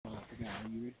Yeah, are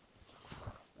you ready?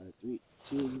 All right, 3,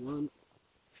 2, 1.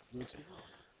 Let's go.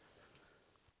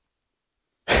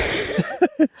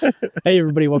 Hey,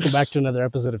 everybody. Welcome back to another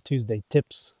episode of Tuesday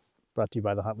Tips, brought to you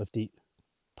by the Hot Lift Eat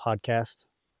podcast,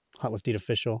 Hot Lift Eat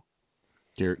official,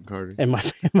 Garrett Carter. and my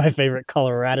favorite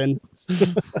Coloradan,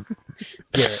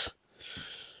 Garrett.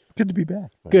 Good to be back.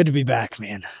 Good to be back,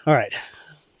 man. All right.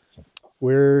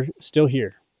 We're still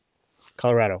here.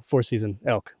 Colorado, four-season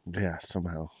elk. Yeah,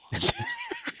 somehow.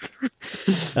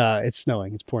 It's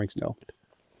snowing. It's pouring snow.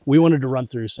 We wanted to run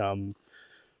through some,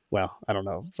 well, I don't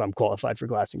know if I'm qualified for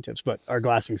glassing tips, but our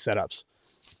glassing setups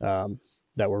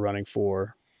that we're running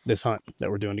for this hunt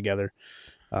that we're doing together.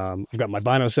 I've got my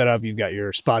Binos set up. You've got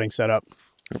your spotting set up.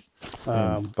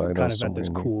 We're kind of at this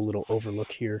cool little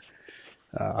overlook here.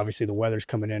 Obviously, the weather's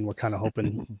coming in. We're kind of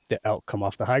hoping the elk come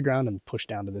off the high ground and push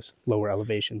down to this lower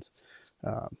elevations.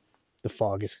 The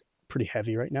fog is pretty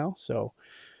heavy right now, so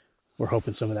we're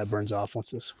hoping some of that burns off once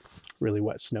this really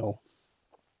wet snow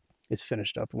is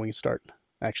finished up and we can start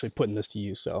actually putting this to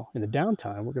use. So in the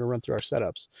downtime, we're going to run through our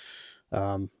setups.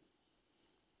 You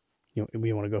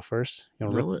want to go first?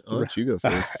 I'll let you go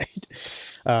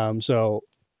first. All right.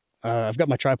 I've got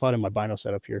my tripod and my Bino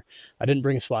set up here. I didn't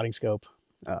bring a spotting scope.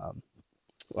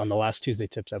 On the last Tuesday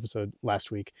Tips episode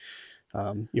last week,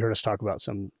 you heard us talk about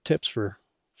some tips for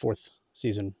fourth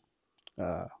season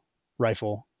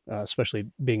rifle, especially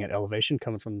being at elevation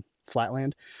coming from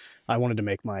flatland. I wanted to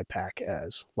make my pack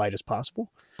as light as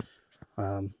possible.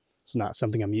 It's not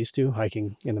something I'm used to,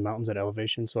 hiking in the mountains at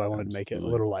elevation, so I wanted to make it a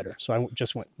little lighter. So I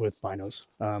just went with Binos.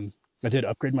 I did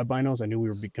upgrade my Binos. I knew we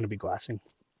were going to be glassing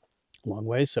a long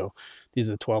way, so these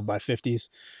are the 12 by 50s.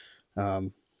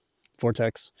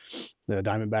 Vortex, the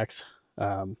Diamondbacks,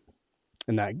 and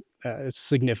that it's a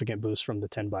significant boost from the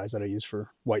 10 buys that I use for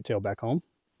whitetail back home.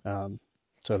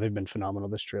 So they've been phenomenal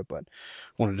this trip, but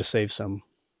wanted to save some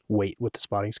weight with the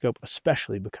spotting scope,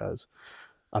 especially because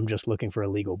I'm just looking for a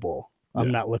legal bull.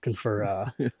 I'm not looking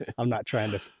for, I'm not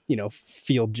trying to,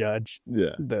 field judge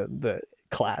the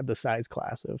size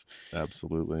class of.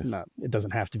 Absolutely. It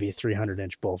doesn't have to be a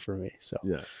 300-inch bull for me. So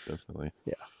yeah, definitely.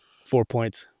 Yeah. 4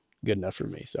 points. Good enough for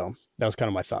me. So that was kind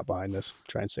of my thought behind this.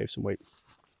 Try and save some weight.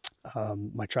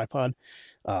 My tripod,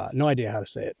 no idea how to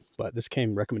say it, but this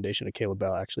came recommendation of Caleb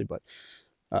Bell actually, but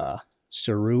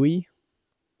Sarui,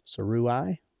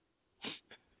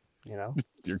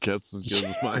 your guess is good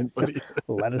as mine, buddy.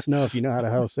 Let us know if you know how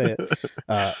the hell to say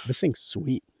it. This thing's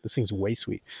sweet. This thing's way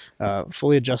sweet.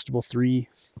 Fully adjustable, 3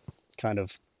 kind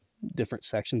of different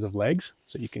sections of legs.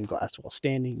 So you can glass while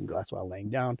standing, you can glass while laying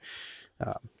down.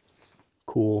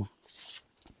 Cool.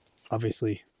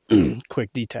 Obviously,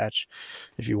 quick detach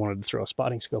if you wanted to throw a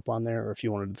spotting scope on there, or if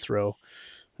you wanted to throw,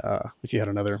 if you had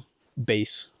another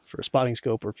base for a spotting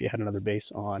scope, or if you had another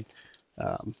base on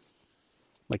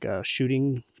like a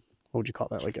shooting, what would you call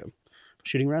that? Like a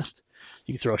shooting rest.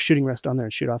 You can throw a shooting rest on there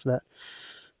and shoot off of that.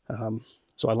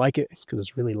 So I like it because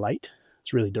it's really light.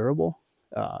 It's really durable.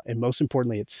 And most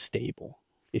importantly, it's stable.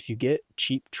 If you get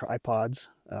cheap tripods,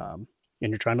 and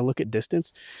you're trying to look at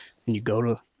distance and you go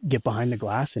to get behind the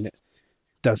glass and it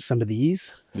does some of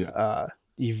these,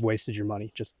 you've wasted your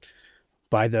money. Just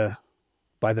buy the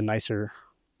nicer,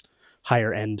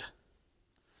 higher end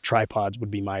tripods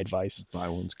would be my advice. Buy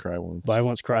once, cry once. Buy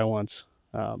once, cry once.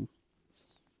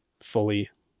 Fully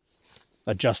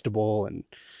adjustable, and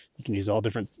you can use all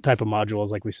different type of modules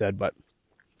like we said, but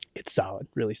it's solid,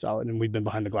 really solid. And we've been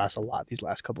behind the glass a lot these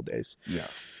last couple days. Yeah,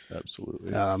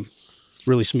 absolutely.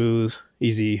 Really smooth,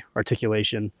 easy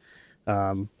articulation.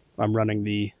 I'm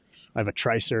running I have a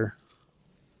Tricer,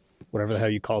 whatever the hell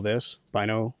you call this,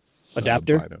 Bino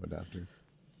adapter.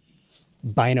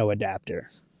 Bino adapter.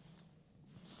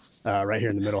 Right here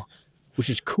in the middle,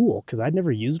 which is cool because I'd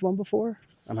never used one before.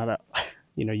 I'm not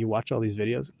you watch all these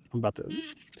videos. I'm about to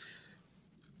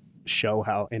show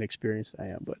how inexperienced I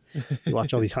am, but you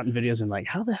watch all these hunting videos and like,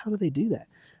 how the hell do they do that?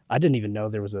 I didn't even know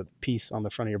there was a piece on the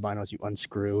front of your Binos you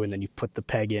unscrew and then you put the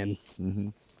peg in,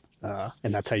 and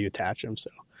that's how you attach them. So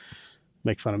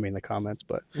make fun of me in the comments,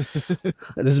 but this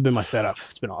has been my setup.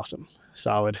 It's been awesome.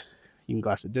 Solid. You can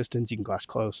glass at distance. You can glass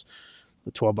close.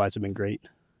 The 12 buys have been great.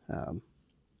 And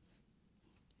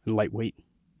lightweight.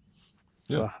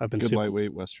 Yeah, so I've been good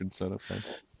lightweight Western setup. Then.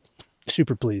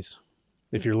 Super pleased.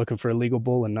 If you're looking for a legal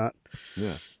bull and not,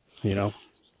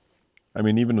 I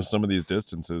mean, even with some of these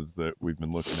distances that we've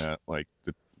been looking at, like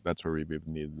that's where we even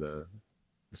need the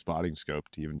spotting scope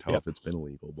to even tell if it's been a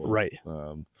legal bull. Right.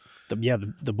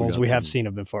 The bulls we have seen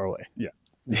have been far away. Yeah.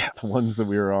 Yeah, the ones that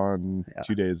we were on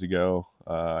 2 days ago,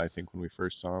 I think when we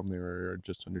first saw them, they were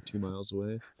just under 2 miles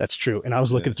away. That's true. And I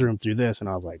was looking through them through this, and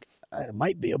I was like, it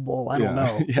might be a bull. I don't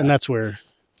know. Yeah. And that's where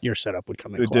your setup would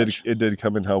come in It clutch. did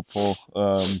come in helpful.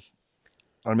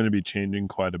 I'm going to be changing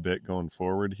quite a bit going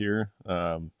forward here.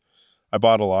 I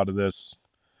bought a lot of this.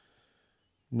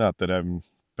 Not that I'm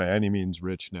by any means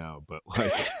rich now, but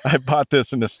like I bought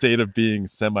this in a state of being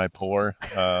semi-poor,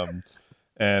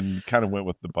 and kind of went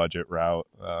with the budget route.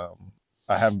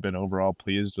 I haven't been overall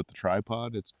pleased with the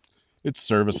tripod. It's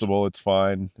serviceable. It's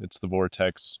fine. It's the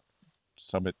Vortex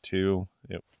Summit 2.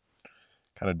 It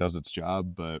kind of does its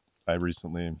job, but I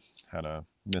recently had a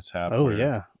mishap. Oh where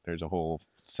yeah. There's a whole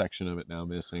section of it now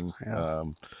missing. Yeah.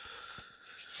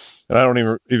 And I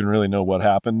don't even really know what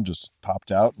happened. Just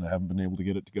popped out, and I haven't been able to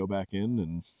get it to go back in.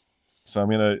 And so, I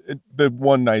mean, the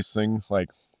one nice thing, like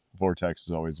Vortex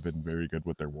has always been very good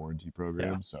with their warranty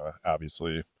program. Yeah. So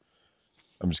obviously,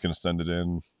 I'm just gonna send it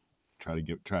in, try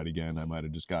it again. I might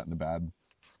have just gotten a bad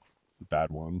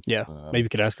one. Yeah. Maybe you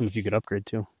could ask them if you could upgrade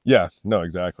too. Yeah, no,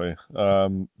 exactly.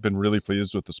 Been really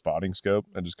pleased with the spotting scope.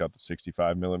 I just got the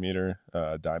 65 millimeter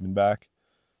Diamondback,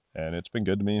 and it's been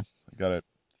good to me. I got it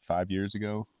 5 years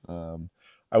ago.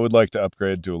 I would like to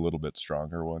upgrade to a little bit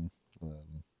stronger one.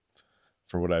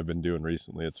 For what I've been doing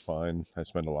recently, it's fine. I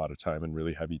spend a lot of time in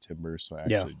really heavy timber, so I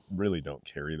actually really don't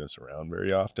carry this around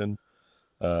very often.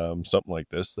 Something like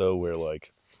this though, where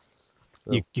like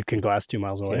you can glass 2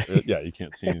 miles away. Yeah, you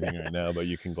can't see anything right now, but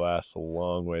you can glass a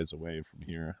long ways away from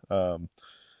here.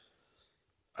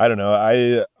 I don't know.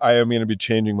 I am going to be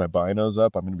changing my binos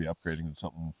up. I'm going to be upgrading to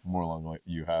something more along what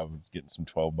you have, getting some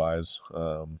 12 bys.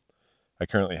 I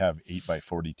currently have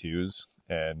 8x42s,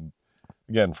 and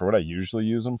again, for what I usually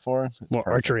use them for, it's More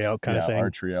perfect. archery elk kind of thing.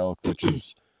 Archery elk, which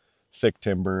is thick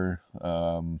timber.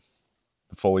 The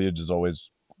foliage is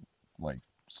always like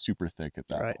super thick at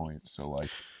that point, so like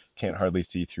can't hardly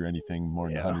see through anything more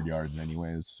than 100 yards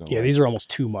anyways. So yeah, these are almost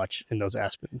too much in those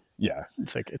aspen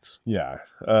thickets. Yeah.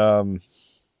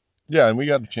 Yeah, and we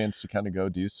got a chance to kind of go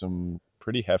do some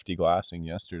pretty hefty glassing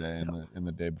yesterday and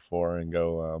the day before, and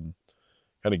go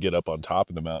kind of get up on top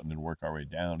of the mountain and work our way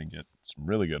down and get some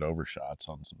really good overshots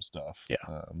on some stuff.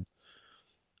 Yeah.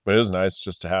 But it was nice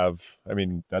just to have, I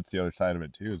mean, that's the other side of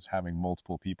it too, is having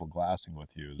multiple people glassing with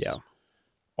you is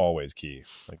always key.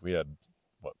 Like we had,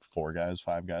 5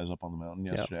 guys up on the mountain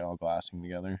yesterday, all glassing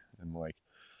together, and like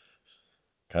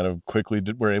kind of quickly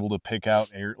we're able to pick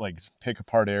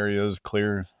apart areas,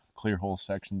 clear whole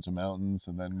sections of mountains,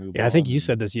 and then move on. I think you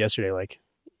said this yesterday, like,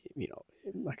 you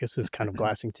know, I guess this is kind of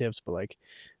glassing tips, but like,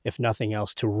 if nothing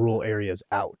else, to rule areas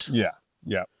out. Yeah,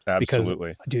 absolutely.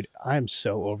 Because, dude, I'm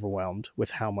so overwhelmed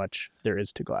with how much there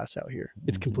is to glass out here.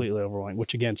 It's completely overwhelming,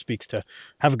 which again speaks to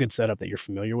have a good setup that you're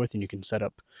familiar with and you can set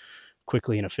up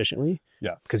quickly and efficiently.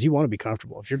 Yeah. Because you want to be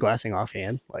comfortable. If you're glassing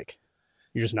offhand, like,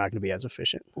 you're just not going to be as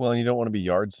efficient. Well, and you don't want to be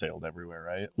yard sailed everywhere,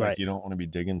 right? Like, you don't want to be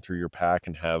digging through your pack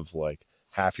and have like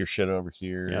half your shit over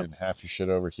here and half your shit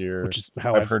over here. Which is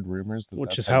how I've heard rumors.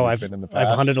 Which is how I've been in the past.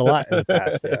 I've hunted a lot in the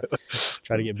past. Yeah.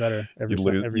 Try to get better every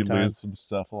time. You lose some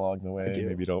stuff along the way.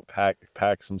 Maybe you don't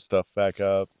pack some stuff back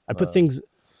up. I put things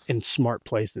in smart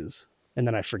places and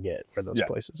then I forget where those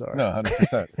places are. No,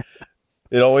 100%.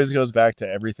 It always goes back to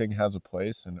everything has a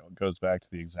place, and it goes back to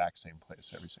the exact same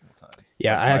place every single time.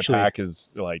 Yeah, like my pack is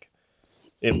like,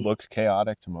 it looks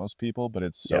chaotic to most people, but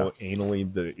it's so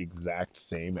anally the exact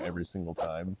same every single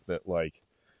time that like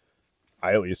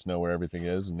I at least know where everything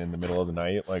is. And in the middle of the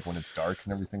night, like when it's dark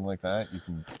and everything like that, you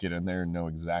can get in there and know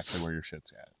exactly where your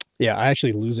shit's at. Yeah, I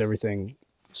actually lose everything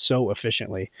so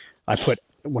efficiently.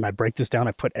 When I break this down,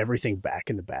 I put everything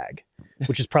back in the bag,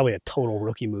 which is probably a total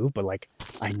rookie move, but like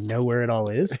I know where it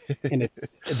all is. And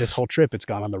this whole trip, it's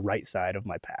gone on the right side of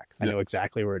my pack. I know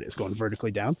exactly where it is, going vertically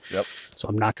down. Yep. So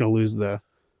I'm not going to lose the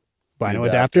Bino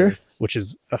adapter, which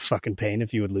is a fucking pain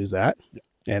if you would lose that. Yep.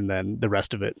 And then the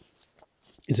rest of it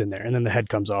is in there. And then the head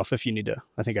comes off if you need to.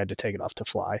 I think I had to take it off to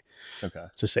fly. Okay.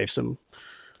 To save some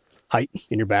height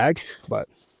in your bag. But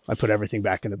I put everything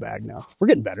back in the bag now. We're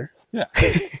getting better. Yeah.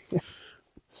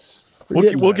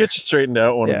 We'll get you straightened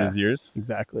out one of these years.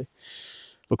 Exactly.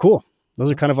 But cool. Those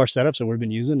are kind of our setups that we've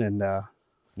been using, and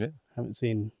haven't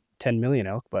seen 10 million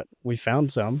elk, but we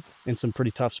found some in some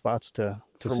pretty tough spots to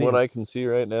From what I can see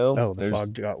right now, the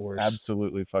fog got worse.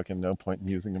 Absolutely fucking no point in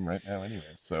using them right now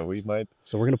anyways. So we're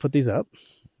going to put these up.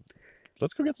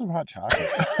 Let's go get some hot chocolate.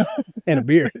 And a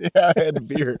beer. Yeah, and a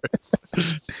beer.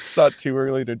 It's not too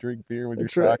early to drink beer when you're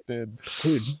socked in.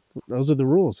 Dude, those are the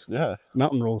rules. Yeah.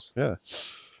 Mountain rules. Yeah.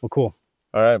 Well, cool.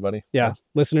 All right, buddy. Yeah.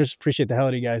 Listeners, appreciate the hell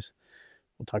out of you guys.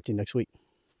 We'll talk to you next week.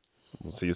 We'll see you